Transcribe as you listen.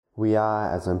We are,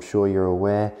 as I'm sure you're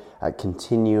aware,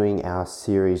 continuing our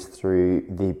series through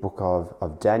the book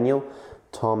of Daniel.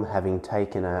 Tom having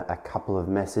taken a couple of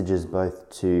messages both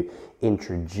to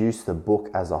introduce the book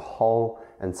as a whole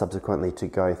and subsequently to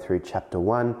go through chapter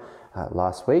 1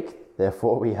 last week.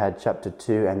 Therefore, we had chapter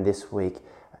 2 and this week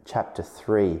chapter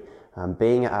 3,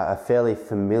 being a fairly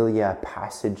familiar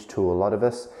passage to a lot of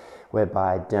us,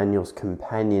 whereby Daniel's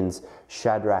companions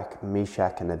Shadrach,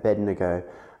 Meshach and Abednego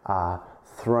are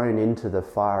thrown into the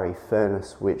fiery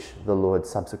furnace which the Lord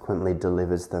subsequently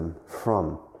delivers them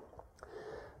from.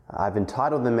 I've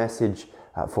entitled the message,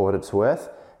 for what it's worth,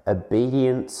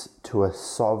 Obedience to a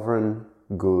Sovereign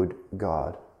Good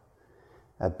God.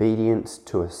 Obedience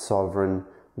to a Sovereign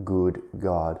Good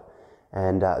God.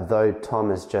 And though Tom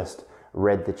has just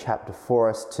read the chapter for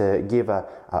us to give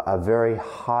a very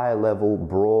high level,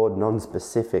 broad,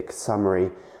 non-specific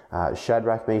summary,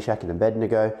 Shadrach, Meshach and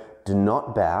Abednego do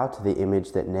not bow to the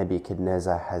image that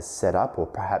Nebuchadnezzar has set up, or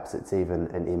perhaps it's even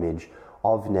an image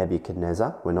of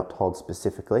Nebuchadnezzar. We're not told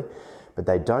specifically, but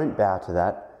they don't bow to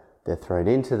that. They're thrown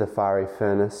into the fiery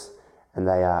furnace and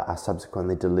they are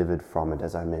subsequently delivered from it,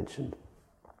 as I mentioned.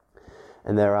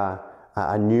 And there are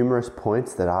numerous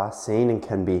points that are seen and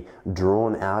can be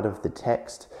drawn out of the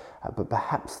text, but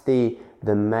perhaps the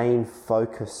main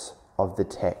focus of the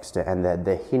text and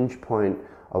the hinge point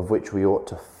of which we ought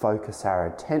to focus our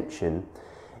attention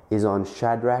is on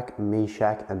Shadrach,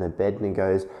 Meshach and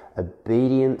Abednego's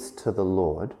obedience to the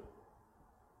Lord,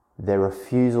 their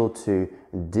refusal to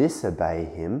disobey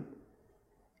him,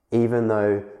 even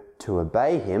though to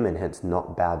obey him, and hence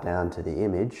not bow down to the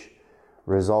image,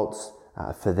 results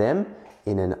for them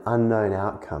in an unknown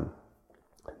outcome.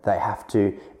 They have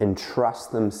to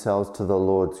entrust themselves to the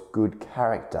Lord's good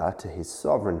character, to his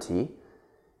sovereignty,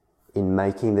 in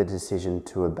making the decision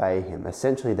to obey him.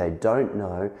 Essentially, they don't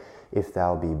know if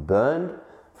they'll be burned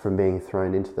from being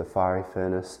thrown into the fiery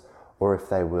furnace or if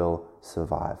they will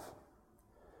survive.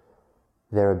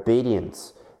 Their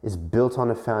obedience is built on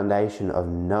a foundation of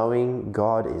knowing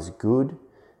God is good,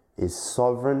 is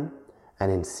sovereign,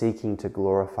 and in seeking to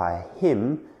glorify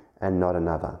him and not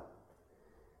another.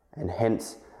 And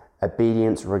hence,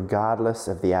 obedience regardless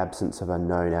of the absence of a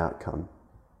known outcome.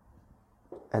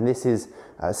 And this is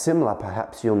similar,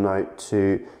 perhaps you'll note,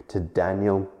 to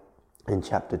Daniel in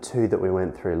chapter 2 that we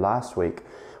went through last week,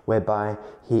 whereby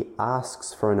he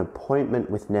asks for an appointment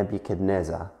with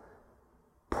Nebuchadnezzar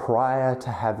prior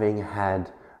to having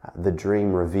had the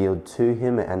dream revealed to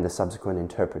him and the subsequent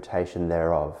interpretation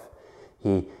thereof.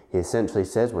 He essentially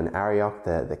says, when Arioch,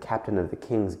 the captain of the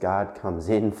king's guard, comes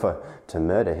in to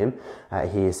murder him,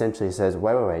 he essentially says,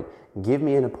 wait, give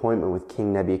me an appointment with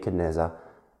King Nebuchadnezzar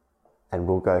and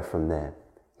we'll go from there.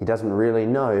 He doesn't really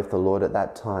know if the Lord at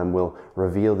that time will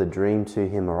reveal the dream to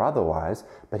him or otherwise,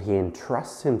 but he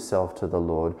entrusts himself to the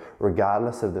Lord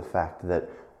regardless of the fact that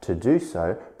to do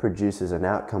so produces an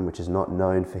outcome which is not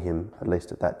known for him, at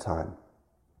least at that time.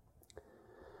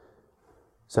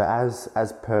 So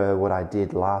as per what I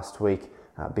did last week,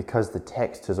 because the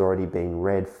text has already been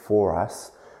read for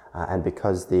us, and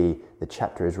because the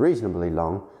chapter is reasonably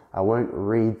long, I won't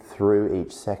read through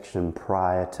each section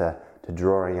prior to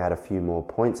drawing out a few more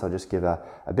points. I'll just give a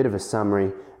bit of a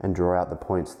summary and draw out the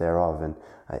points thereof. And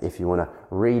if you want to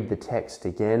read the text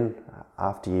again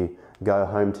after you go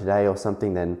home today or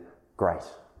something, then great,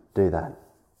 do that.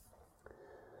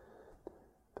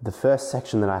 The first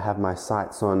section that I have my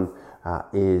sights on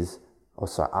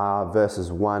are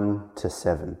verses 1 to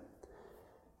 7.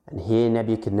 And here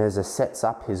Nebuchadnezzar sets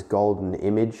up his golden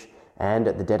image, and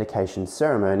at the dedication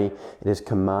ceremony it is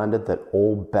commanded that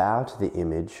all bow to the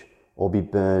image or be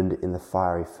burned in the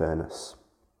fiery furnace.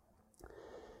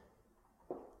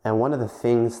 And one of the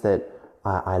things that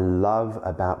I love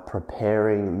about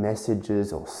preparing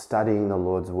messages or studying the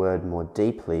Lord's Word more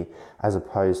deeply, as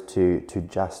opposed to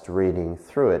just reading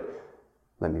through it,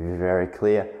 let me be very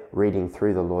clear, reading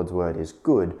through the Lord's Word is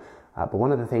good, but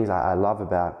one of the things I love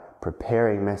about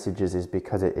preparing messages is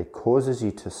because it causes you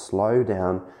to slow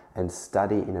down and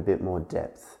study in a bit more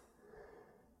depth.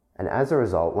 And as a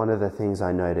result, one of the things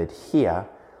I noted here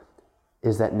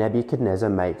is that Nebuchadnezzar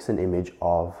makes an image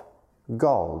of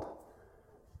gold.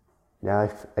 Now,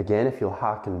 if you'll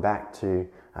hearken back to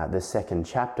the second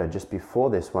chapter, just before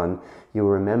this one, you'll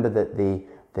remember that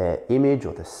the image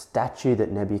or the statue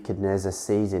that Nebuchadnezzar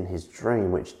sees in his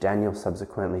dream, which Daniel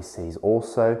subsequently sees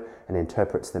also and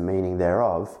interprets the meaning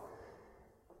thereof,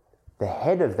 the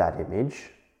head of that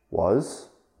image was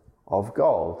of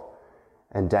gold.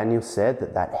 And Daniel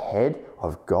said that head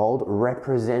of gold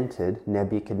represented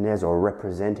Nebuchadnezzar, or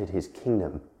represented his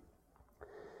kingdom.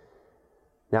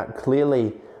 Now,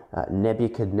 clearly,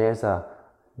 Nebuchadnezzar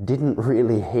didn't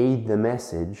really heed the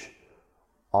message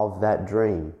of that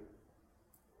dream.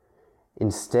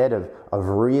 Instead of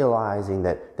realizing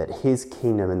that his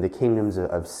kingdom and the kingdoms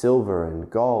of silver and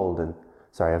gold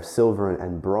of silver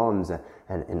and bronze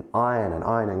and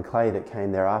iron and clay that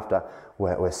came thereafter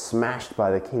were smashed by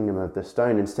the kingdom of the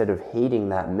stone, instead of heeding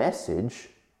that message,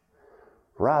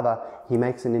 rather he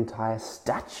makes an entire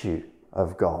statue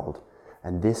of gold,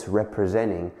 and this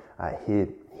representing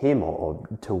him or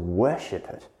to worship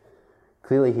it.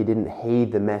 Clearly he didn't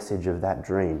heed the message of that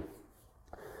dream.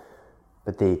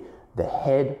 But the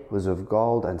head was of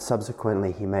gold, and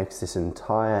subsequently he makes this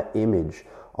entire image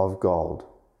of gold.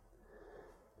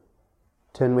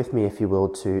 Turn with me, if you will,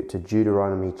 to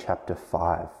Deuteronomy chapter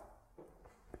 5.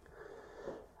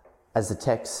 As the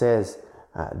text says,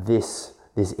 this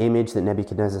image that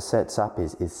Nebuchadnezzar sets up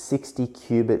is 60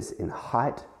 cubits in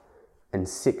height and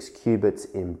 6 cubits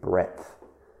in breadth.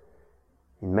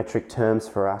 In metric terms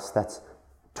for us, that's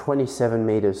 27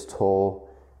 meters tall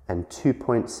and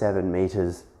 2.7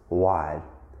 meters wide.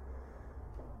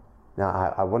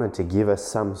 Now, I wanted to give us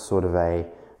some sort of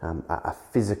a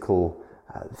physical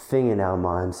thing in our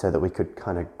minds so that we could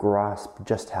kind of grasp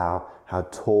just how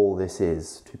tall this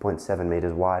is. 2.7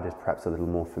 meters wide is perhaps a little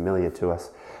more familiar to us,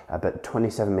 but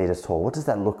 27 meters tall, what does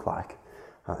that look like?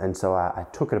 And so I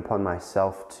took it upon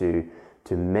myself to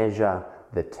measure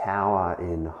the tower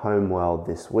in Homeworld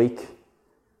this week.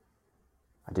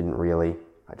 I didn't really,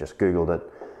 I just Googled it.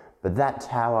 But that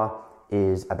tower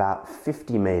is about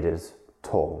 50 meters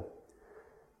tall.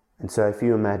 And so if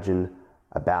you imagine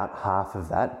about half of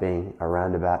that being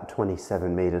around about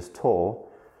 27 meters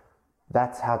tall,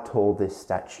 that's how tall this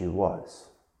statue was.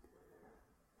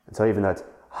 And so even though it's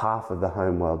half of the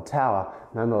Homeworld Tower,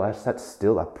 nonetheless, that's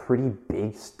still a pretty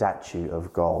big statue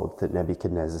of gold that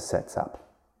Nebuchadnezzar sets up.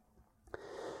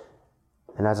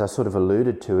 And as I sort of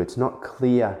alluded to, it's not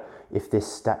clear if this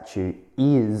statue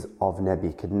is of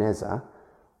Nebuchadnezzar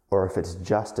or if it's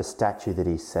just a statue that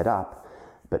he set up.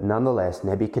 But nonetheless,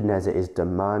 Nebuchadnezzar is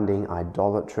demanding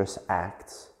idolatrous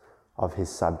acts of his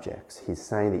subjects. He's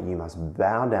saying that you must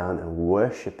bow down and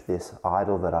worship this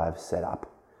idol that I've set up.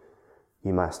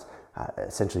 You must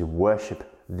essentially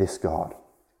worship this God,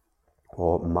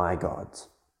 or my gods.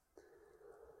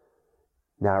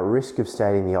 Now, at risk of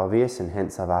stating the obvious, and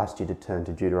hence I've asked you to turn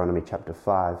to Deuteronomy chapter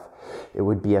 5, it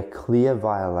would be a clear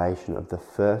violation of the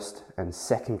first and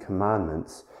second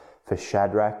commandments for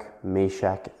Shadrach,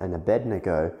 Meshach, and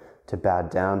Abednego to bow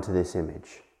down to this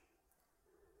image.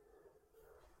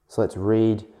 So let's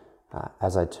read,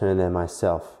 as I turn there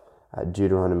myself,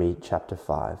 Deuteronomy chapter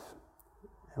 5.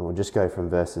 And we'll just go from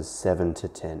verses 7 to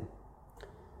 10.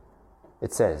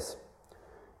 It says,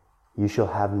 "You shall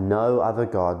have no other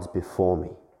gods before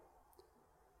me.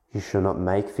 You shall not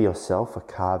make for yourself a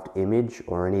carved image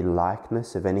or any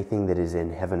likeness of anything that is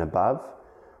in heaven above,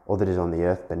 or that is on the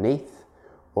earth beneath,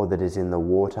 or that is in the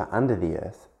water under the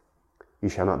earth. You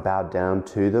shall not bow down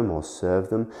to them or serve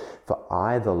them, for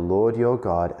I, the Lord your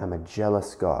God, am a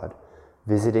jealous God,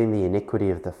 visiting the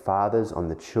iniquity of the fathers on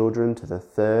the children to the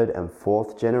third and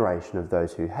fourth generation of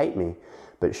those who hate me,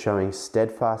 but showing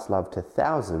steadfast love to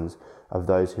thousands of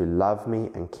those who love me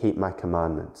and keep my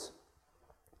commandments."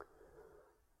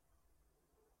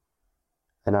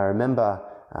 And I remember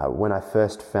when I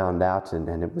first found out,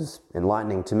 and it was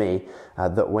enlightening to me,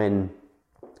 that when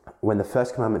the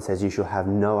first commandment says, "You shall have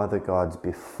no other gods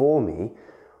before me,"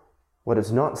 what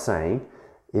it's not saying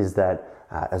is that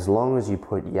as long as you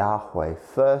put Yahweh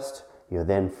first, you're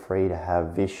then free to have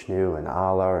Vishnu and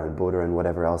Allah and Buddha and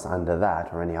whatever else under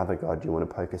that, or any other god you want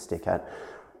to poke a stick at.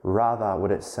 Rather,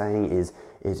 what it's saying is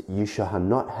you shall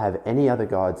not have any other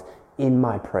gods in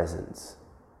my presence,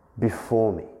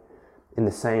 before me. In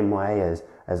the same way as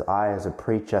I, as a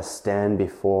preacher, stand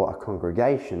before a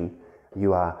congregation,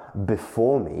 you are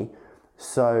before me.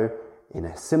 So in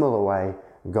a similar way,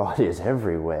 God is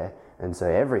everywhere, and so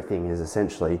everything is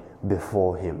essentially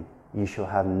before him. You shall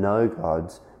have no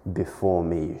gods before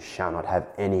me. You shall not have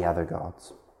any other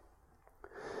gods.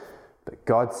 But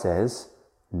God says,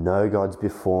 no gods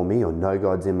before me, or no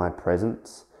gods in my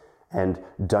presence, and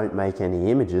don't make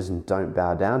any images and don't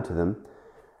bow down to them.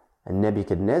 And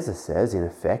Nebuchadnezzar says, in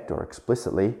effect or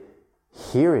explicitly,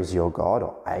 here is your God,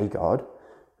 or a God,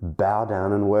 bow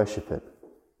down and worship it.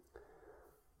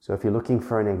 So if you're looking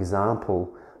for an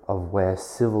example of where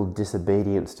civil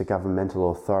disobedience to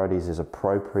governmental authorities is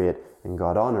appropriate and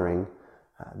God-honoring,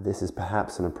 this is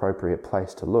perhaps an appropriate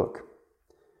place to look.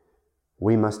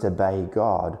 We must obey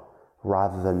God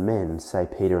rather than men, say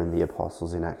Peter and the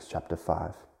apostles in Acts chapter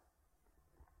 5.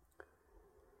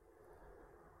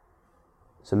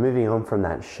 So moving on from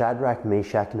that, Shadrach,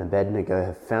 Meshach, and Abednego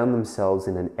have found themselves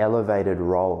in an elevated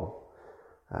role.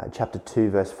 Chapter 2,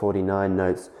 verse 49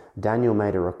 notes, Daniel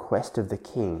made a request of the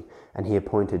king, and he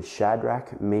appointed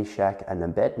Shadrach, Meshach, and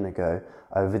Abednego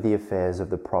over the affairs of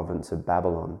the province of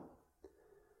Babylon.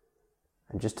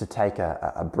 And just to take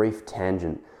a brief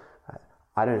tangent,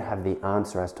 I don't have the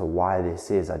answer as to why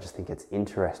this is. I just think it's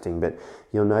interesting. But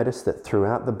you'll notice that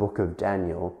throughout the book of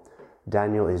Daniel,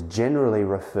 Daniel is generally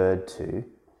referred to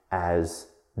as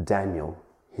Daniel,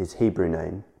 his Hebrew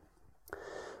name,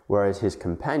 whereas his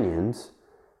companions,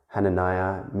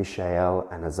 Hananiah, Mishael,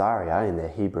 and Azariah, in their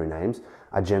Hebrew names,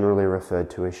 are generally referred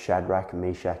to as Shadrach,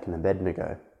 Meshach, and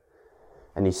Abednego.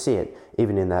 And you see it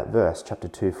even in that verse, chapter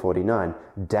 2:49.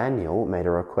 Daniel made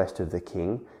a request of the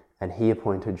king, and he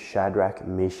appointed Shadrach,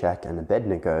 Meshach, and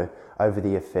Abednego over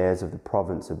the affairs of the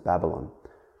province of Babylon.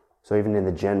 So even in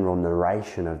the general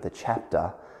narration of the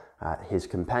chapter, his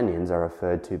companions are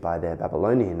referred to by their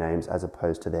Babylonian names as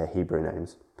opposed to their Hebrew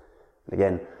names. And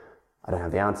again, I don't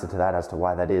have the answer to that as to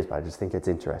why that is, but I just think it's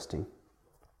interesting.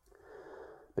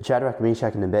 But Shadrach,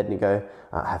 Meshach, and Abednego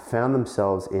have found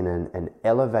themselves in an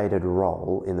elevated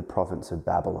role in the province of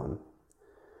Babylon.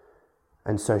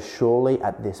 And so surely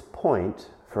at this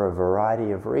point, for a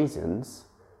variety of reasons,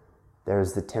 there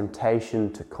is the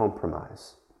temptation to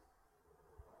compromise.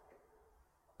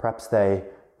 Perhaps they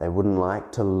wouldn't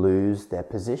like to lose their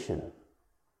position.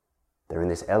 They're in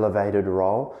this elevated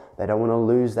role. They don't want to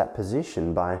lose that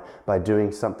position by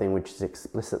doing something which is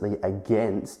explicitly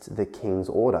against the king's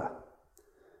order.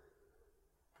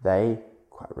 They,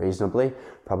 quite reasonably,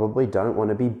 probably don't want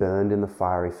to be burned in the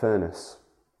fiery furnace.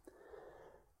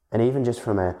 And even just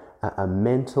from a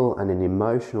mental and an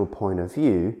emotional point of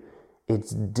view,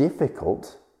 it's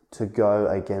difficult to go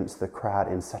against the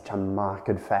crowd in such a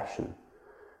marked fashion.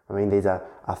 I mean, these are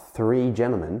three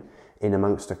gentlemen in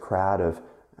amongst a crowd of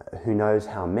who knows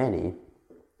how many,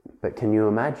 but can you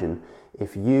imagine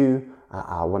if you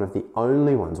are one of the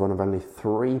only ones, one of only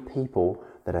three people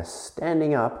that are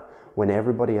standing up when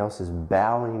everybody else is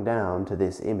bowing down to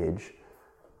this image?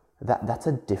 That's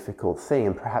a difficult thing,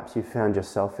 and perhaps you found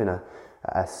yourself in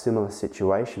a similar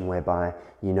situation whereby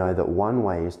you know that one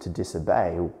way is to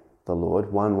disobey the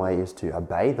Lord, one way is to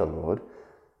obey the Lord,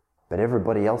 but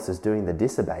everybody else is doing the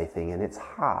disobey thing, and it's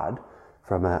hard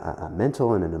from a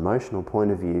mental and an emotional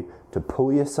point of view to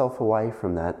pull yourself away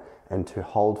from that and to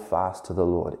hold fast to the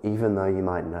Lord, even though you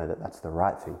might know that that's the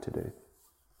right thing to do.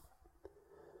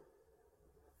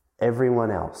 Everyone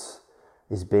else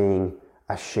is being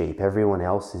a sheep. Everyone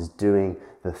else is doing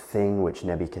the thing which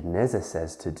Nebuchadnezzar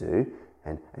says to do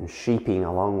and sheeping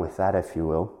along with that, if you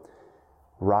will,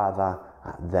 rather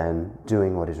than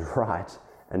doing what is right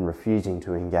and refusing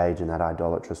to engage in that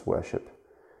idolatrous worship.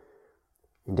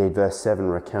 Indeed, verse 7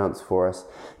 recounts for us,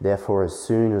 therefore as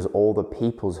soon as all the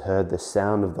peoples heard the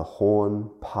sound of the horn,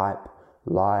 pipe,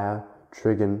 lyre,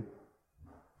 trigon,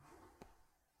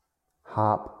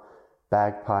 harp,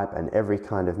 bagpipe, and every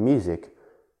kind of music,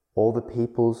 all the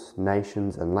peoples,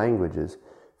 nations, and languages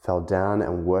fell down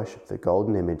and worshipped the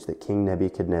golden image that King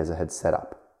Nebuchadnezzar had set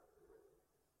up.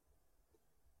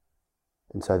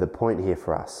 And so the point here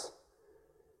for us,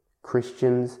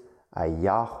 Christians are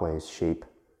Yahweh's sheep,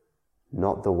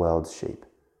 not the world's sheep.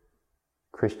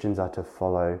 Christians are to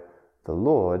follow the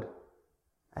Lord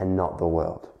and not the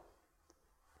world.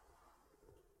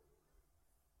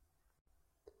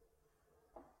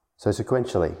 So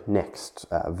sequentially, next,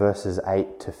 verses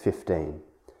 8 to 15.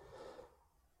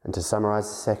 And to summarize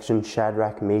the section,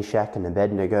 Shadrach, Meshach, and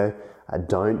Abednego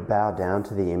don't bow down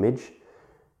to the image.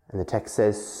 And the text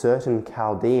says, certain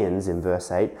Chaldeans, in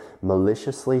verse 8,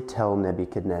 maliciously tell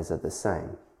Nebuchadnezzar the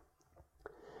same.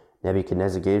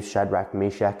 Nebuchadnezzar gives Shadrach,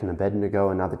 Meshach, and Abednego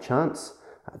another chance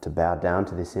to bow down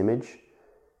to this image.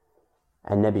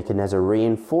 And Nebuchadnezzar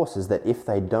reinforces that if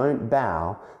they don't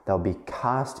bow, they'll be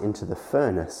cast into the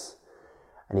furnace.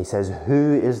 And he says,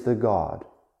 who is the God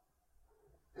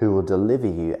who will deliver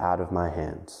you out of my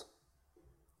hands?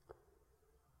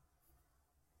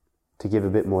 To give a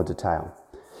bit more detail,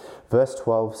 verse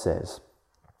 12 says,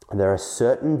 there are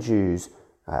certain Jews,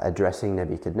 addressing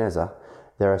Nebuchadnezzar,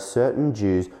 there are certain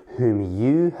Jews whom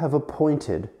you have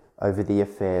appointed over the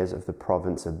affairs of the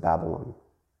province of Babylon.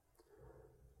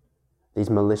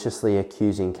 These maliciously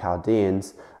accusing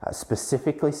Chaldeans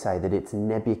specifically say that it's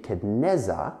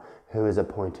Nebuchadnezzar who has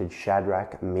appointed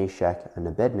Shadrach, Meshach, and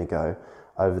Abednego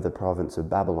over the province of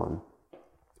Babylon.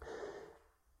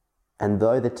 And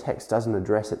though the text doesn't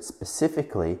address it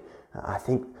specifically, I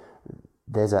think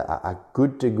there's a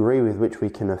good degree with which we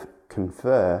can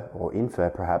confer or infer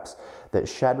that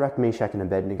Shadrach, Meshach, and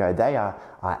Abednego, they are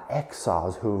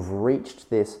exiles who have reached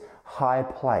this high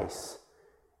place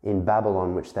in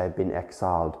Babylon, which they've been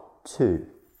exiled to.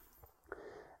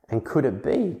 And could it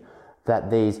be that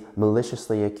these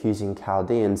maliciously accusing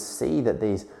Chaldeans see that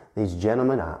these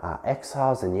gentlemen are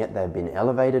exiles, and yet they've been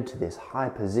elevated to this high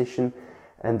position,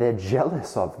 and they're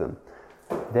jealous of them?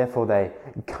 Therefore, they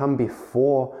come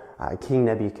before King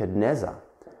Nebuchadnezzar,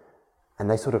 and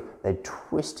they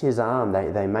twist his arm.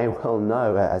 They may well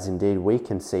know, as indeed we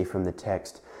can see from the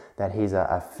text, that he's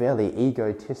a fairly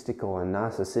egotistical and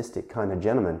narcissistic kind of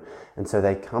gentleman. And so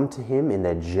they come to him in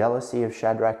their jealousy of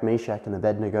Shadrach, Meshach, and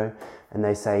Abednego, and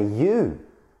they say, you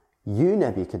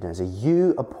Nebuchadnezzar,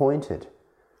 you appointed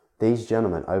these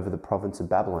gentlemen over the province of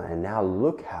Babylon, and now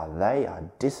look how they are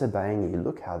disobeying you.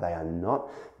 Look how they are not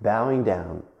bowing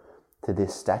down to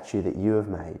this statue that you have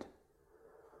made.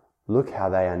 Look how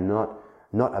they are not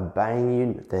obeying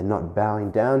you. They're not bowing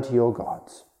down to your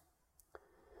gods.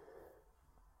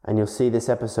 And you'll see this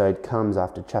episode comes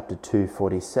after chapter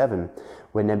 2:47,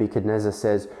 where Nebuchadnezzar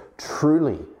says,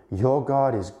 "Truly, your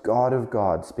God is God of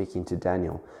gods," speaking to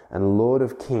Daniel, "and Lord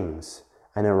of kings,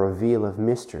 and a revealer of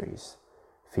mysteries,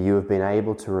 for you have been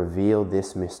able to reveal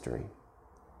this mystery."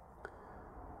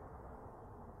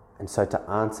 And so to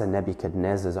answer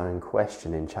Nebuchadnezzar's own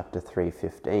question in chapter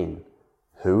 3:15,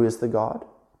 who is the God?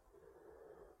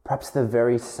 Perhaps the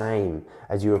very same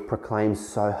as you have proclaimed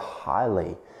so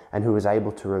highly, and who was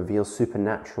able to reveal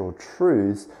supernatural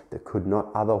truths that could not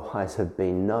otherwise have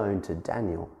been known to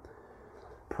Daniel.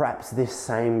 Perhaps this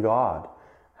same God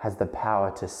has the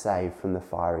power to save from the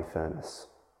fiery furnace.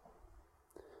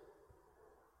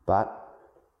 But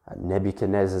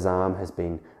Nebuchadnezzar's arm has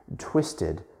been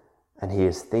twisted, and he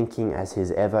is thinking as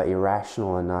his ever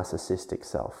irrational and narcissistic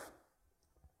self.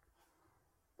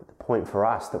 The point for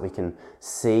us that we can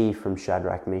see from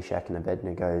Shadrach, Meshach, and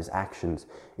Abednego's actions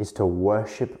is to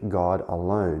worship God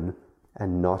alone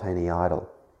and not any idol.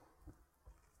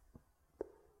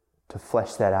 To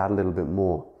flesh that out a little bit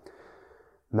more,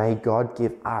 may God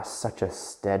give us such a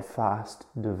steadfast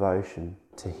devotion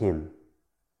to Him,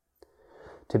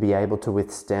 to be able to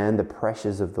withstand the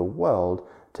pressures of the world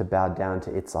to bow down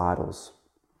to its idols.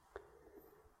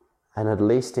 And at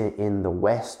least in the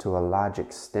West, to a large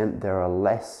extent, there are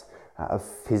less of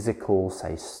physical,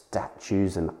 say,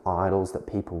 statues and idols that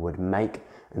people would make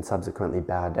and subsequently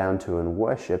bow down to and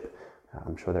worship.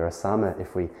 I'm sure there are some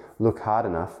if we look hard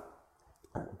enough.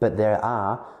 But there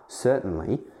are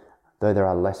certainly, though there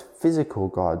are less physical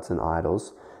gods and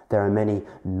idols, there are many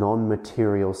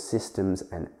non-material systems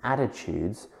and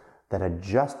attitudes that are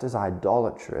just as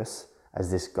idolatrous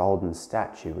as this golden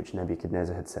statue which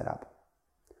Nebuchadnezzar had set up.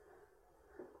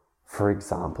 For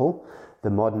example, the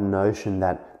modern notion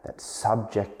that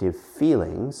subjective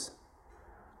feelings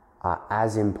are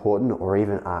as important or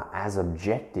even are as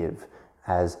objective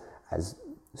as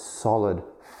solid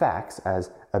facts,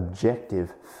 as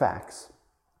objective facts,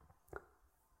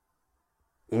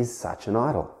 is such an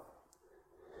idol.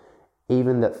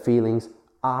 Even that feelings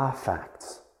are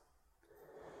facts.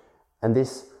 And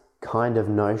this kind of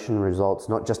notion results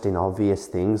not just in obvious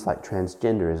things like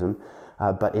transgenderism,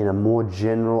 but in a more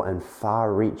general and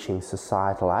far-reaching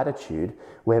societal attitude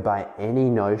whereby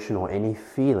any notion or any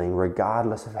feeling,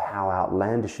 regardless of how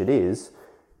outlandish it is,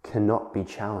 cannot be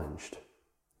challenged.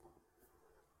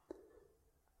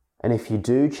 And if you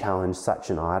do challenge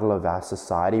such an idol of our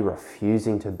society,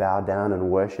 refusing to bow down and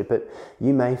worship it,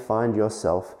 you may find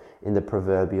yourself in the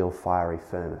proverbial fiery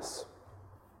furnace.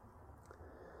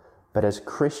 But as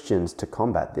Christians, to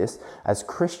combat this, as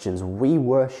Christians, we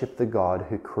worship the God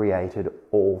who created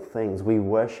all things. We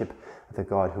worship the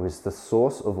God who is the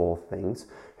source of all things,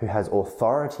 who has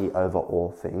authority over all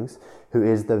things, who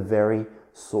is the very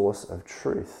source of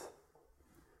truth.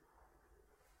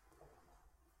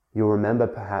 You'll remember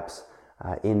perhaps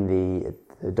in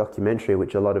the documentary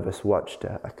which a lot of us watched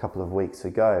a couple of weeks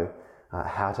ago,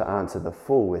 How to Answer the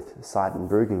Fool with Sidon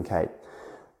Bruggencate,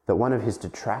 that one of his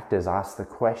detractors asked the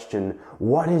question,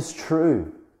 what is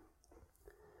true?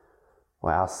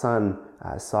 Well, our son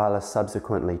Silas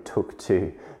subsequently took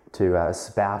to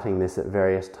spouting this at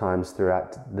various times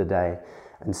throughout the day.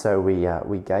 And so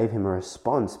we gave him a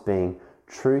response being,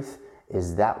 truth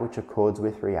is that which accords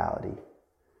with reality.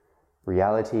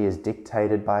 Reality is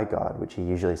dictated by God, which he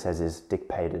usually says is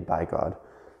dictated by God.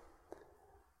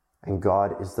 And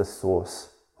God is the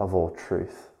source of all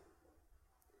truth.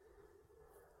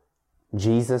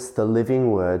 Jesus, the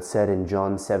living word, said in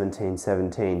John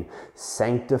 17:17,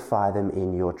 sanctify them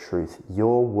in your truth.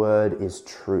 Your word is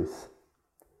truth.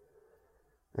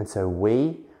 And so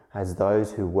we, as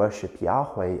those who worship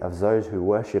Yahweh, as those who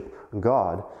worship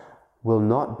God, will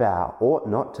not bow, ought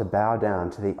not to bow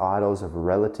down to the idols of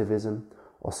relativism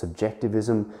or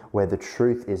subjectivism where the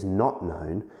truth is not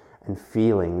known and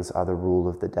feelings are the rule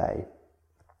of the day.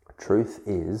 Truth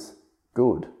is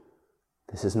good.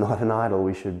 This is not an idol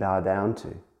we should bow down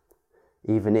to,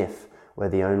 even if we're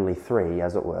the only three,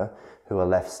 as it were, who are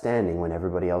left standing when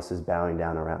everybody else is bowing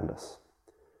down around us.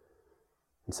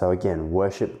 And so again,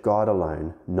 worship God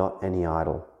alone, not any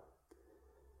idol.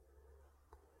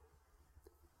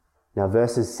 Now,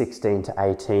 verses 16 to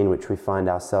 18, which we find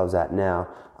ourselves at now,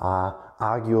 are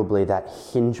arguably that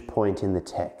hinge point in the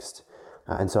text.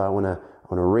 And so I want to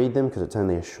read them because it's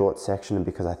only a short section and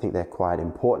because I think they're quite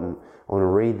important. I want to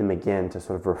read them again to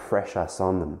sort of refresh us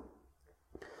on them.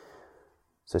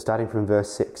 So starting from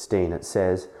verse 16, it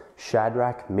says,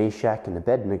 Shadrach, Meshach, and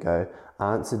Abednego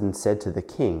answered and said to the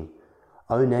king,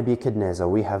 O Nebuchadnezzar,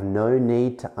 we have no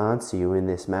need to answer you in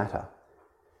this matter.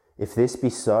 If this be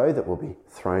so, that we'll be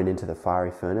thrown into the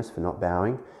fiery furnace for not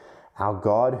bowing, our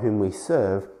God whom we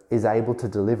serve is able to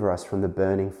deliver us from the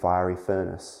burning fiery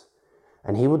furnace,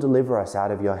 and he will deliver us out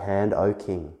of your hand, O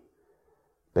king.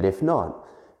 But if not,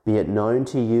 be it known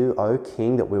to you, O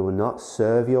king, that we will not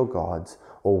serve your gods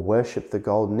or worship the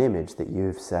golden image that you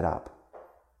have set up.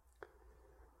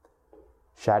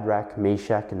 Shadrach,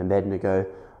 Meshach, and Abednego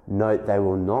note they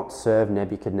will not serve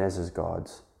Nebuchadnezzar's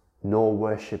gods, nor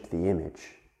worship the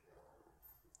image.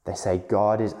 They say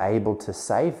God is able to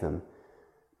save them,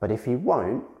 but if he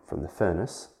won't from the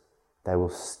furnace, they will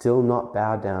still not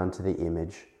bow down to the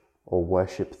image or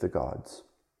worship the gods.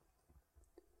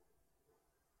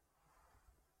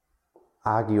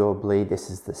 Arguably,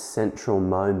 this is the central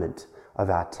moment of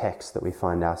our text that we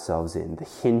find ourselves in, the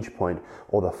hinge point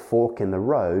or the fork in the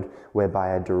road whereby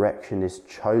a direction is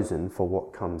chosen for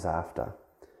what comes after.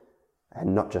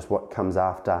 And not just what comes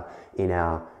after in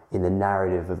the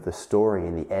narrative of the story,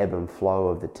 in the ebb and flow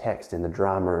of the text, in the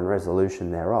drama and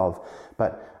resolution thereof,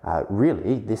 but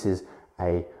really this is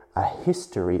a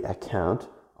history account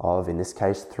of, in this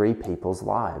case, three people's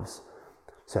lives.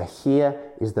 So here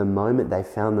is the moment they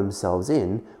found themselves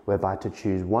in, whereby to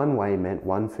choose one way meant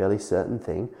one fairly certain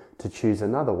thing, to choose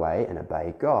another way and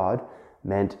obey God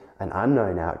meant an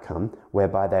unknown outcome,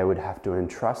 whereby they would have to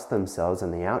entrust themselves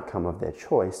and the outcome of their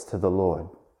choice to the Lord.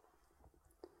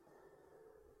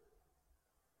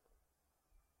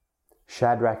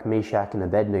 Shadrach, Meshach, and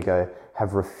Abednego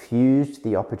have refused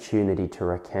the opportunity to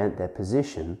recant their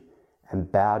position and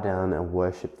bow down and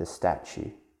worship the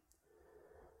statue.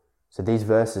 So these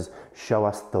verses show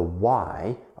us the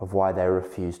why of why they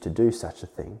refuse to do such a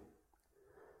thing.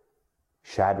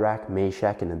 Shadrach,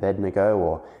 Meshach, and Abednego,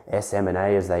 or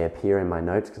SM&A as they appear in my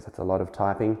notes, because that's a lot of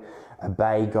typing,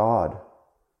 obey God,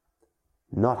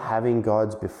 not having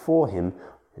gods before him,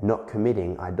 not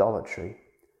committing idolatry,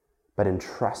 but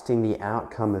entrusting the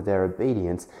outcome of their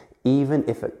obedience, even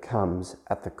if it comes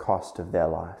at the cost of their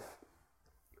life.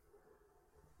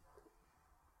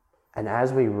 And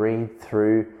as we read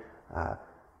through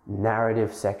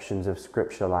narrative sections of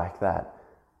scripture like that,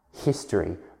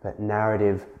 history, but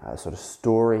narrative sort of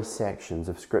story sections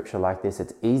of scripture like this,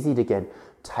 it's easy to get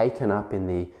taken up in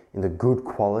the good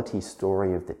quality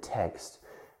story of the text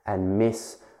and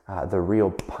miss the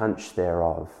real punch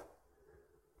thereof.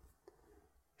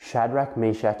 Shadrach,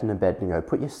 Meshach, and Abednego,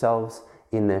 put yourselves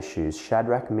in their shoes.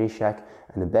 Shadrach, Meshach,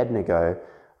 and Abednego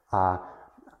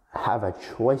have a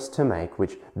choice to make,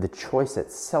 which the choice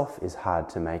itself is hard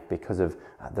to make because of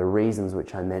the reasons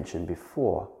which I mentioned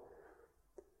before.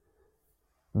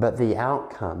 But the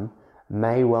outcome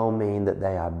may well mean that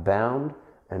they are bound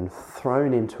and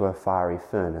thrown into a fiery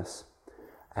furnace.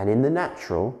 And in the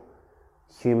natural,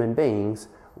 human beings,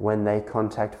 when they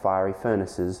contact fiery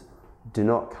furnaces, do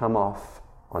not come off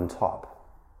on top.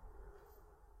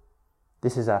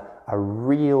 This is a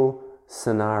real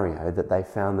scenario that they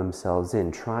found themselves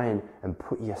in. Try and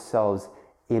put yourselves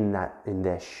in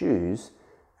their shoes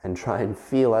and try and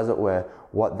feel, as it were,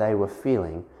 what they were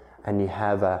feeling, and you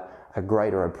have a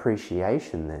greater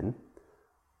appreciation then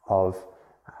of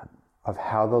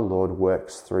how the Lord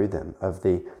works through them, of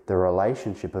the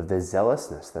relationship, of the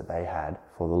zealousness that they had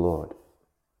for the Lord.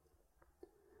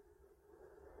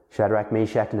 Shadrach,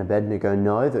 Meshach, and Abednego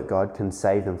know that God can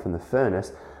save them from the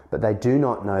furnace, but they do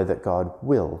not know that God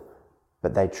will,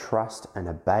 but they trust and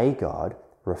obey God,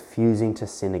 refusing to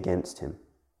sin against him.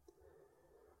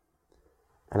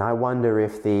 And I wonder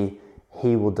if the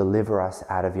 "He will deliver us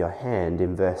out of your hand"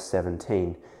 in verse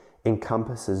 17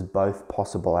 encompasses both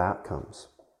possible outcomes.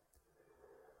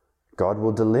 God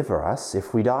will deliver us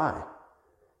if we die,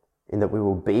 in that we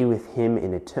will be with him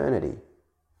in eternity.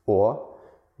 Or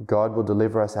God will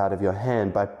deliver us out of your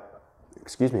hand by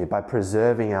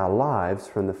preserving our lives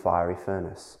from the fiery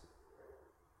furnace.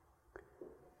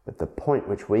 But the point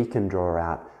which we can draw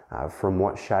out from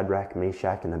what Shadrach,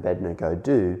 Meshach, and Abednego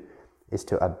do is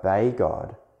to obey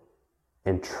God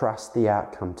and trust the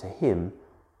outcome to Him,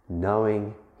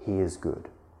 knowing He is good.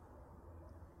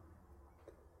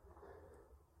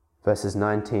 Verses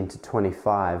 19 to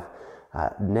 25,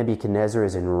 Nebuchadnezzar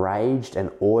is enraged and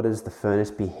orders the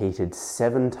furnace be heated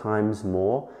 7 times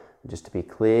more. Just to be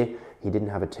clear, he didn't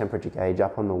have a temperature gauge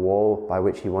up on the wall by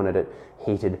which he wanted it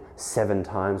heated 7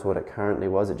 times what it currently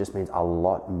was. It just means a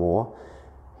lot more.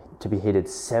 To be heated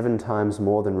 7 times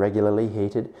more than regularly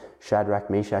heated, Shadrach,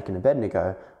 Meshach, and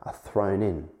Abednego are thrown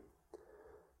in.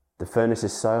 The furnace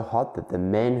is so hot that the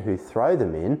men who throw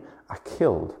them in are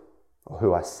killed, or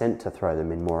who are sent to throw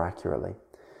them in more accurately.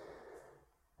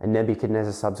 And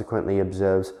Nebuchadnezzar subsequently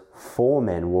observes 4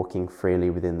 men walking freely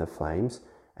within the flames,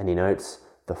 and he notes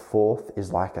the 4th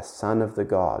is like a son of the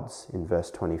gods in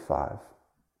verse 25.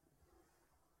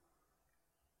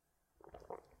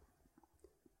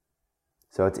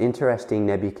 So it's interesting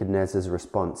Nebuchadnezzar's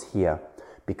response here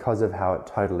because of how it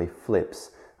totally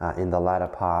flips in the latter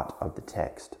part of the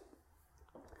text.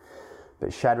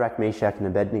 But Shadrach, Meshach, and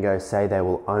Abednego say they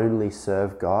will only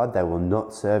serve God. They will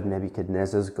not serve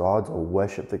Nebuchadnezzar's gods or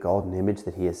worship the golden image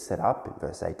that he has set up in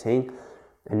verse 18.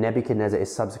 And Nebuchadnezzar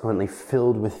is subsequently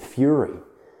filled with fury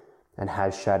and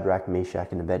has Shadrach,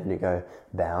 Meshach, and Abednego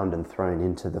bound and thrown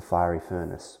into the fiery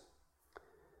furnace.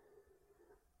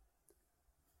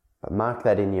 But mark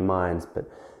that in your minds, but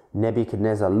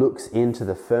Nebuchadnezzar looks into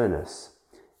the furnace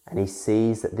and he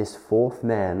sees that this 4th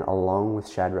man, along with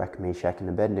Shadrach, Meshach, and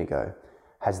Abednego,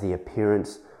 has the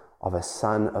appearance of a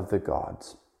son of the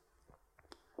gods.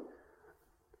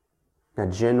 Now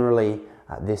generally,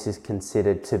 this is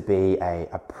considered to be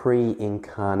a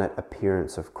pre-incarnate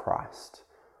appearance of Christ,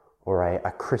 or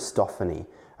a Christophany,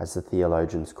 as the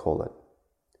theologians call it,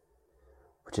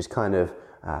 which is kind of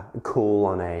cool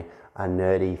on a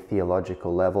nerdy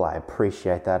theological level. I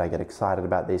appreciate that. I get excited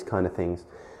about these kind of things.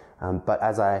 But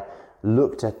as I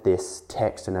looked at this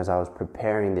text and as I was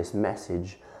preparing this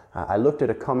message, I looked at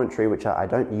a commentary which I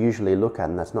don't usually look at,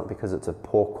 and that's not because it's of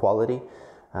poor quality.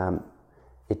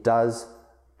 It does,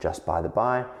 just by the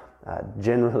by,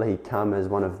 generally come as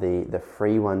one of the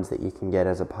free ones that you can get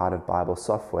as a part of Bible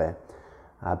software.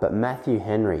 But Matthew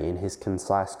Henry, in his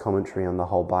concise commentary on the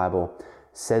whole Bible,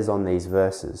 says on these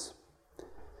verses,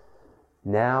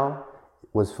 "Now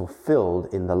was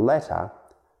fulfilled in the letter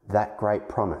that great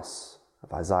promise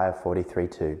of Isaiah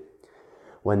 43:2.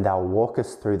 When thou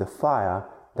walkest through the fire,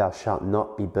 thou shalt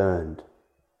not be burned.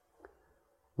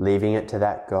 Leaving it to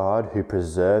that God who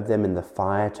preserved them in the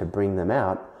fire to bring them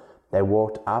out, they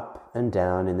walked up and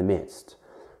down in the midst,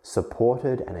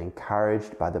 supported and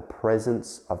encouraged by the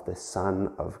presence of the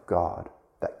Son of God,"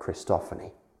 that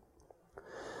Christophany.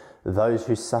 Those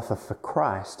who suffer for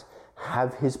Christ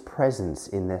have his presence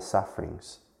in their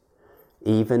sufferings,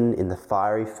 even in the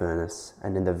fiery furnace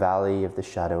and in the valley of the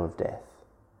shadow of death.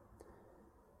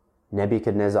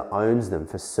 Nebuchadnezzar owns them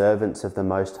for servants of the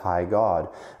Most High God,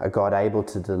 a God able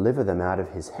to deliver them out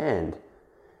of his hand.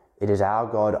 It is our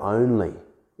God only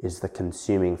is the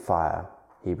consuming fire,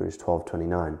 Hebrews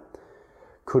 12:29.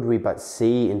 Could we but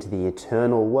see into the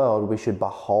eternal world, we should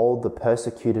behold the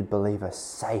persecuted believer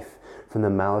safe from the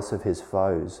malice of his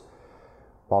foes,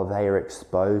 while they are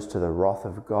exposed to the wrath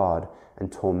of God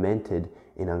and tormented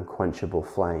in unquenchable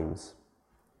flames.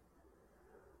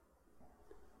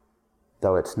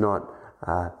 Though it's not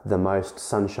the most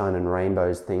sunshine and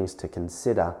rainbows things to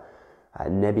consider,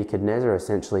 Nebuchadnezzar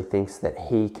essentially thinks that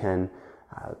he can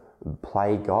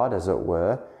play God, as it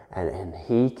were, and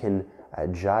he can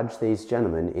judge these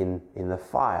gentlemen in the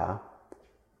fire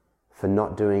for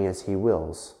not doing as he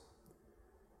wills.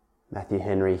 Matthew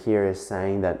Henry here is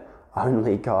saying that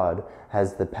only God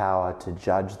has the power to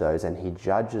judge those, and he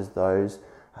judges those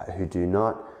who do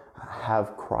not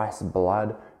have Christ's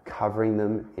blood covering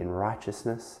them in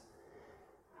righteousness.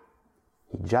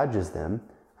 He judges them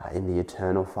in the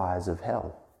eternal fires of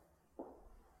hell.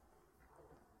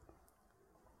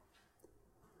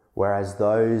 Whereas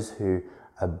those who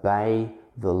obey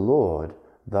the Lord,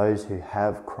 those who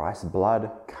have Christ's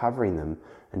blood covering them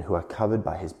and who are covered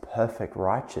by his perfect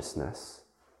righteousness,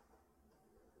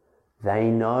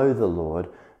 they know the Lord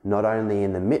not only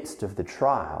in the midst of the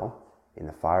trial, in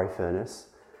the fiery furnace,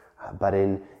 but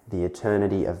in the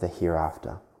eternity of the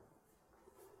hereafter.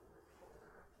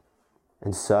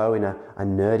 And so, in a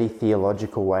nerdy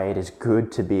theological way, it is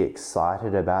good to be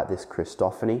excited about this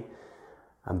Christophany,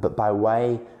 but by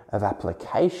way of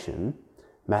application,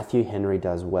 Matthew Henry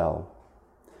does well.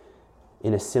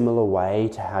 In a similar way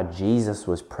to how Jesus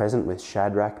was present with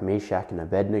Shadrach, Meshach, and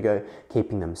Abednego,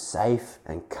 keeping them safe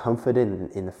and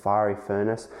comforted in the fiery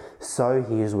furnace, so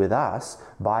he is with us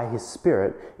by his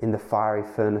Spirit in the fiery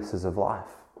furnaces of life.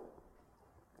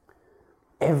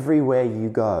 Everywhere you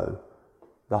go,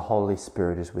 the Holy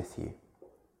Spirit is with you.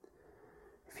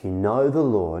 If you know the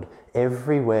Lord,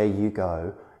 everywhere you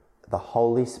go, the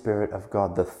Holy Spirit of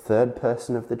God, the third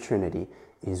person of the Trinity,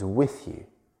 is with you.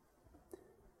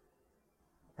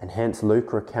 And hence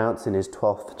Luke recounts in his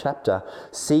 12th chapter,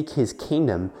 seek his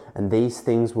kingdom and these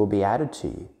things will be added to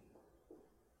you.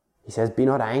 He says, be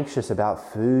not anxious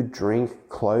about food, drink,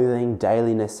 clothing,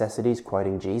 daily necessities,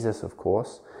 quoting Jesus, of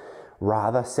course.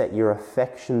 Rather, set your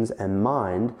affections and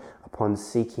mind upon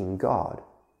seeking God.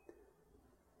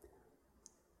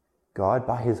 God,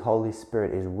 by his Holy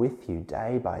Spirit, is with you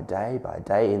day by day by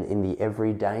day in the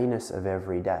everydayness of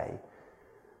every day.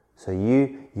 So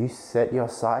you set your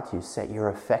sight, you set your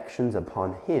affections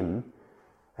upon him,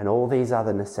 and all these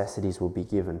other necessities will be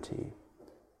given to you.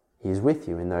 He is with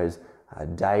you in those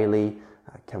daily,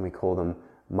 can we call them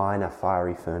minor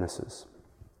fiery furnaces.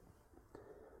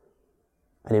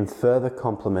 And in further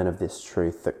complement of this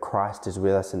truth that Christ is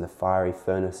with us in the fiery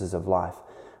furnaces of life,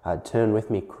 turn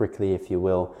with me quickly, if you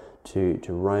will, to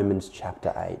Romans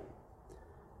chapter 8.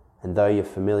 And though you're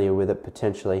familiar with it,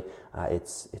 potentially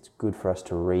it's good for us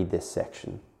to read this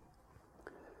section.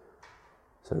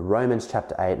 So Romans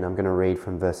chapter 8, and I'm going to read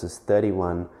from verses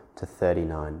 31 to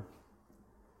 39.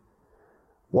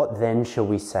 What then shall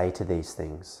we say to these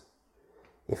things?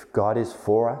 If God is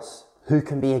for us, who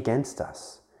can be against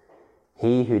us?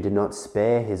 He who did not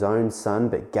spare his own Son,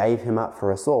 but gave him up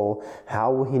for us all,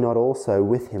 how will he not also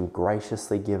with him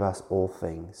graciously give us all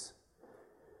things?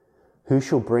 Who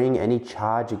shall bring any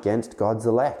charge against God's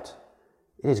elect?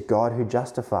 It is God who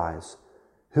justifies.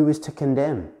 Who is to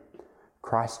condemn?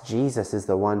 Christ Jesus is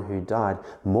the one who died.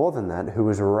 More than that, who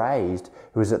was raised,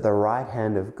 who is at the right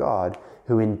hand of God,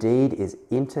 who indeed is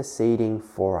interceding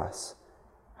for us.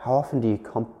 How often do you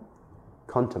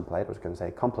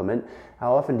compliment?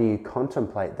 How often do you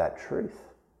contemplate that truth?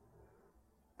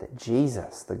 That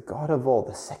Jesus, the God of all,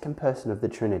 the second person of the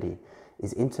Trinity,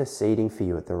 is interceding for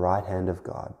you at the right hand of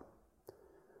God.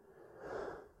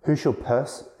 Who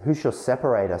shall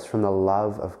separate us from the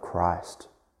love of Christ?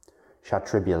 Shall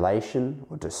tribulation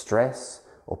or distress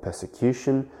or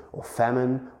persecution or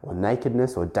famine or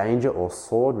nakedness or danger or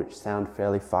sword, which sound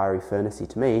fairly fiery furnacey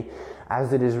to me,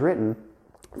 as it is written,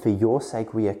 for your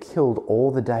sake we are killed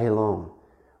all the day long.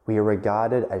 We are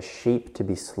regarded as sheep to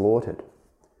be slaughtered.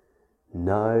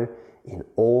 No, in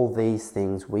all these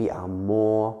things we are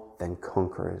more than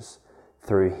conquerors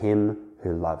through him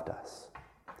who loved us.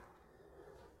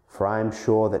 For I am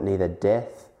sure that neither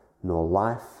death, nor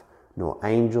life, nor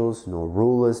angels, nor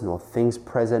rulers, nor things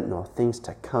present, nor things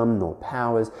to come, nor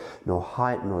powers, nor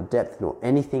height, nor depth, nor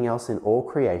anything else in all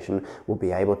creation will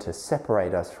be able to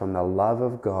separate us from the love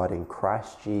of God in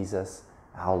Christ Jesus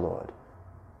our Lord.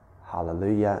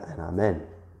 Hallelujah and amen.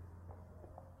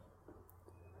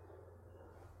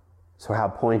 So our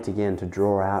point again to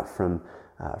draw out from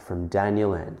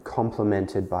Daniel and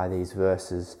complemented by these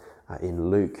verses in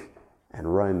Luke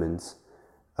and Romans,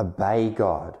 obey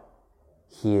God.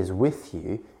 He is with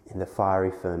you in the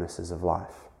fiery furnaces of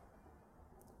life.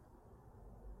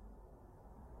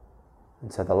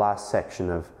 And so the last section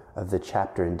of the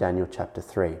chapter in Daniel chapter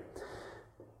 3,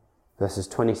 verses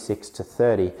 26 to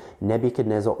 30,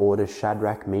 Nebuchadnezzar orders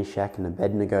Shadrach, Meshach, and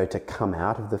Abednego to come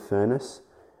out of the furnace,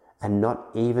 and not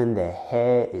even their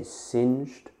hair is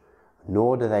singed,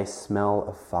 nor do they smell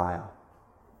of fire.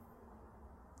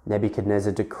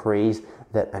 Nebuchadnezzar decrees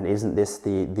that, and isn't this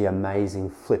the amazing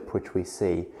flip which we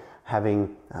see,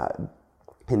 having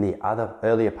in the other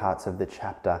earlier parts of the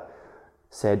chapter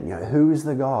said, who is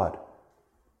the God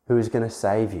who is going to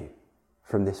save you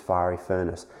from this fiery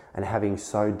furnace? And having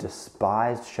so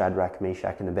despised Shadrach,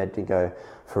 Meshach, and Abednego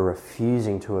for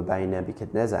refusing to obey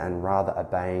Nebuchadnezzar and rather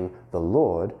obeying the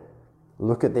Lord,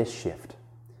 look at this shift.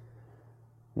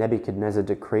 Nebuchadnezzar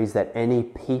decrees that any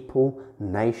people,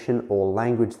 nation, or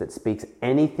language that speaks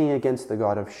anything against the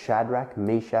God of Shadrach,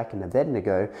 Meshach, and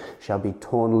Abednego shall be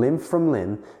torn limb from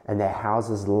limb and their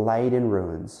houses laid in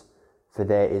ruins, for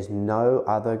there is no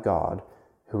other God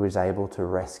who is able to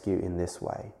rescue in this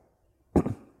way.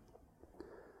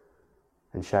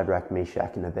 And Shadrach,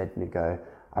 Meshach, and Abednego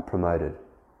are promoted.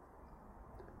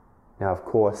 Now, of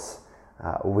course,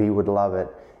 we would love it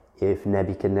if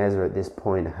Nebuchadnezzar at this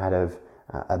point had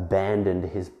abandoned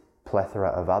his plethora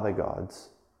of other gods.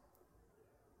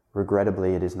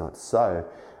 Regrettably, it is not so.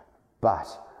 But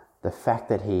the fact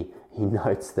that he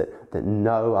notes that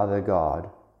no other God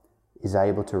is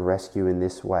able to rescue in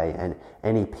this way, and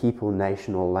any people,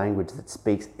 nation, or language that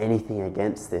speaks anything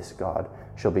against this God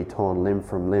shall be torn limb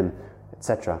from limb,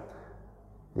 etc.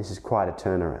 This is quite a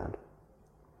turnaround.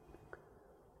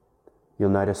 You'll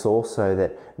notice also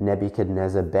that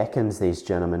Nebuchadnezzar beckons these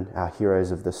gentlemen, our heroes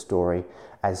of the story,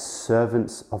 as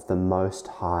servants of the Most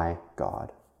High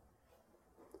God.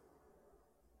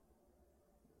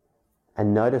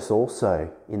 And notice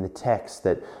also in the text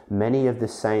that many of the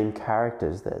same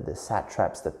characters, the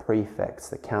satraps, the prefects,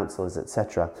 the counselors,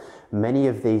 etc., many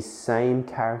of these same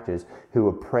characters who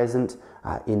were present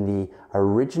in the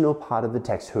original part of the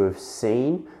text, who have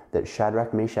seen that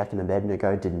Shadrach, Meshach, and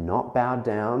Abednego did not bow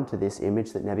down to this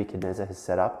image that Nebuchadnezzar has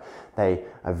set up. They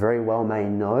very well may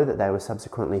know that they were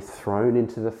subsequently thrown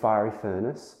into the fiery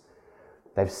furnace.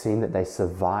 They've seen that they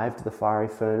survived the fiery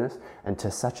furnace, and to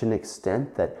such an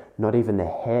extent that not even the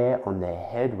hair on their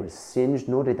head was singed,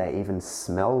 nor did they even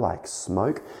smell like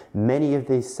smoke. Many of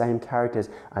these same characters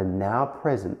are now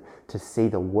present to see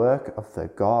the work of the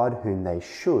God whom they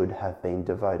should have been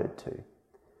devoted to.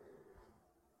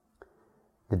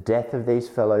 The death of these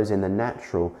fellows in the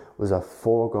natural was a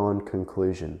foregone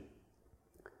conclusion.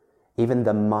 Even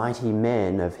the mighty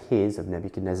men of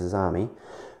Nebuchadnezzar's army,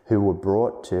 who were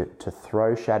brought to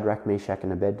throw Shadrach, Meshach,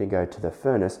 and Abednego to the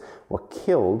furnace, were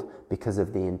killed because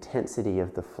of the intensity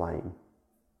of the flame.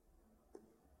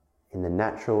 In the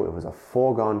natural, it was a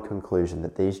foregone conclusion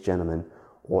that these gentlemen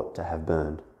ought to have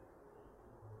burned.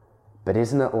 But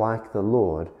isn't it like the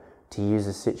Lord to use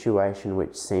a situation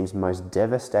which seems most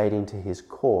devastating to his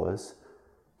cause,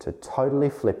 to totally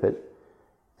flip it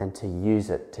and to use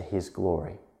it to his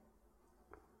glory?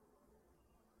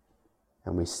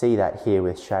 And we see that here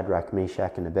with Shadrach,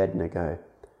 Meshach, and Abednego.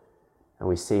 And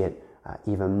we see it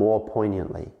even more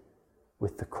poignantly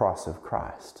with the cross of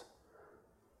Christ.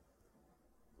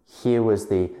 Here was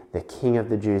the King of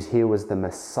the Jews. Here was the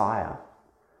Messiah.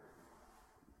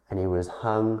 And he was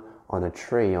hung on a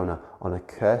tree, on a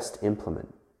cursed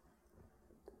implement.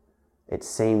 It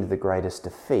seemed the greatest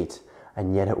defeat,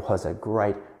 and yet it was a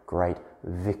great, great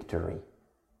victory.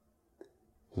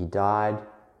 He died,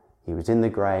 he was in the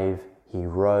grave, he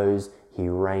rose, he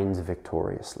reigns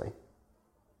victoriously.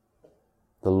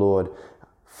 The Lord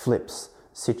flips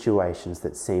situations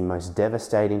that seem most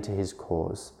devastating to his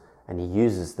cause, and he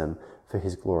uses them for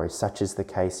his glory. Such is the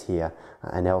case here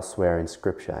and elsewhere in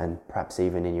Scripture, and perhaps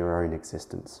even in your own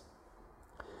existence.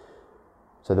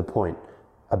 So the point,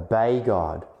 obey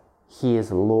God. He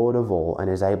is Lord of all and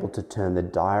is able to turn the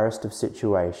direst of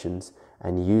situations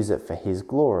and use it for his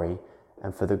glory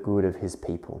and for the good of his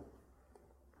people.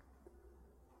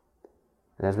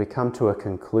 And as we come to a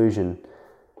conclusion,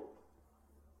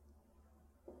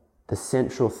 the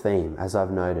central theme, as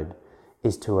I've noted,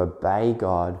 is to obey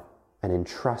God and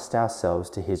entrust ourselves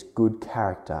to his good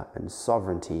character and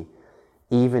sovereignty,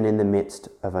 even in the midst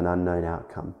of an unknown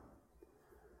outcome.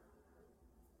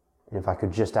 And if I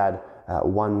could just add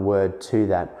one word to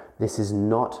that, this is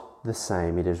not the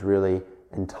same. It is really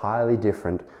entirely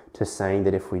different to saying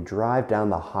that if we drive down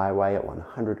the highway at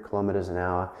 100 kilometers an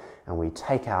hour and we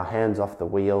take our hands off the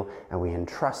wheel and we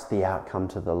entrust the outcome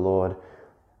to the Lord,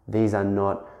 these are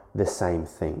not the same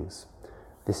things.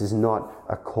 This is not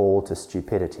a call to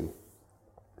stupidity,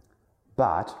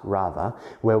 but rather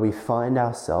where we find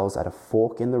ourselves at a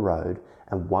fork in the road,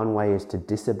 and one way is to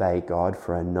disobey God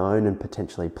for a known and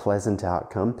potentially pleasant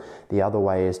outcome. The other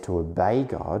way is to obey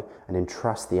God and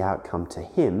entrust the outcome to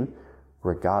him,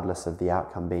 regardless of the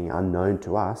outcome being unknown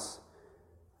to us.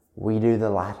 We do the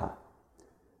latter,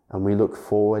 and we look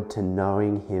forward to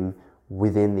knowing him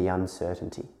within the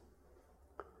uncertainty.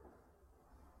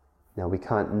 Now, we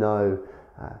can't know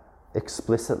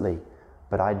explicitly,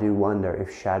 but I do wonder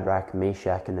if Shadrach,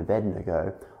 Meshach, and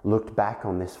Abednego looked back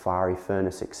on this fiery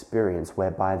furnace experience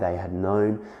whereby they had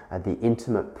known the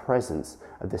intimate presence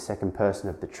of the second person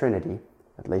of the Trinity,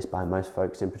 at least by most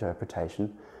folks'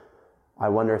 interpretation. I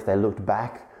wonder if they looked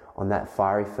back on that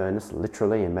fiery furnace,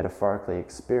 literally and metaphorically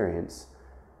experience,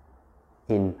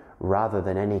 in rather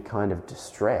than any kind of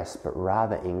distress, but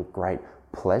rather in great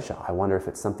pleasure. I wonder if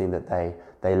it's something that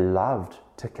they loved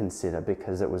to consider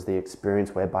because it was the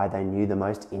experience whereby they knew the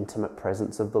most intimate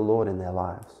presence of the Lord in their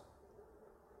lives.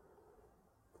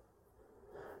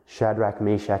 Shadrach,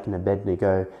 Meshach, and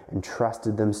Abednego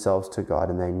entrusted themselves to God,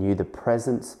 and they knew the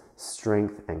presence,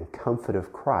 strength, and comfort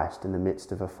of Christ in the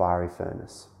midst of a fiery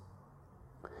furnace.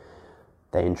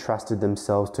 They entrusted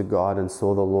themselves to God and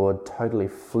saw the Lord totally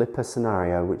flip a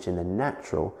scenario which in the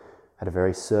natural had a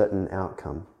very certain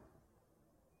outcome.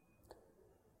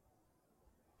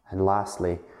 And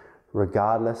lastly,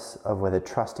 regardless of whether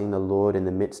trusting the Lord in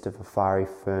the midst of a fiery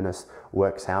furnace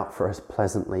works out for us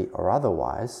pleasantly or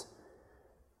otherwise,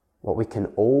 what we can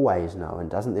always know, and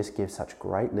doesn't this give such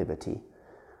great liberty?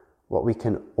 What we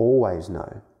can always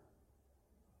know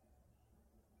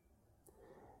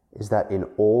is that in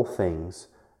all things,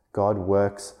 God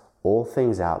works all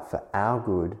things out for our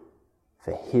good,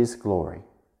 for His glory.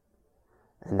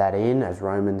 And that in, as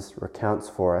Romans recounts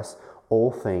for us,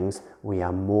 all things we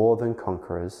are more than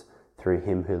conquerors through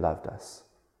Him who loved us.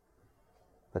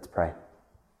 Let's pray.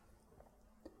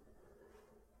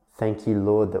 Thank you,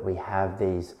 Lord, that we have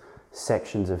these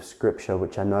sections of Scripture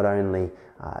which are not only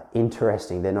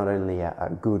interesting, they're not only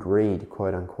a good read,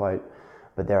 quote unquote,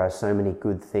 but there are so many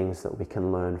good things that we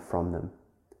can learn from them.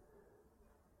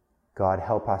 God,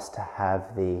 help us to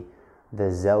have the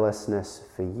zealousness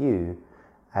for you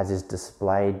as is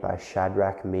displayed by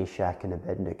Shadrach, Meshach, and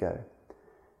Abednego.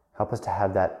 Help us to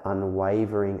have that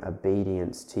unwavering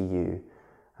obedience to you,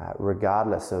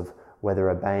 regardless of whether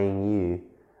obeying you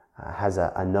has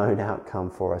a known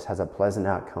outcome for us, has a pleasant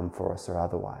outcome for us or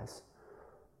otherwise.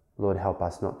 Lord, help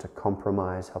us not to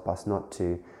compromise, help us not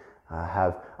to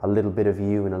have a little bit of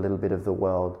you and a little bit of the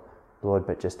world, Lord,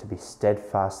 but just to be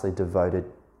steadfastly devoted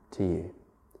to you.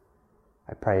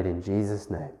 I pray it in Jesus'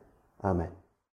 name. Amen.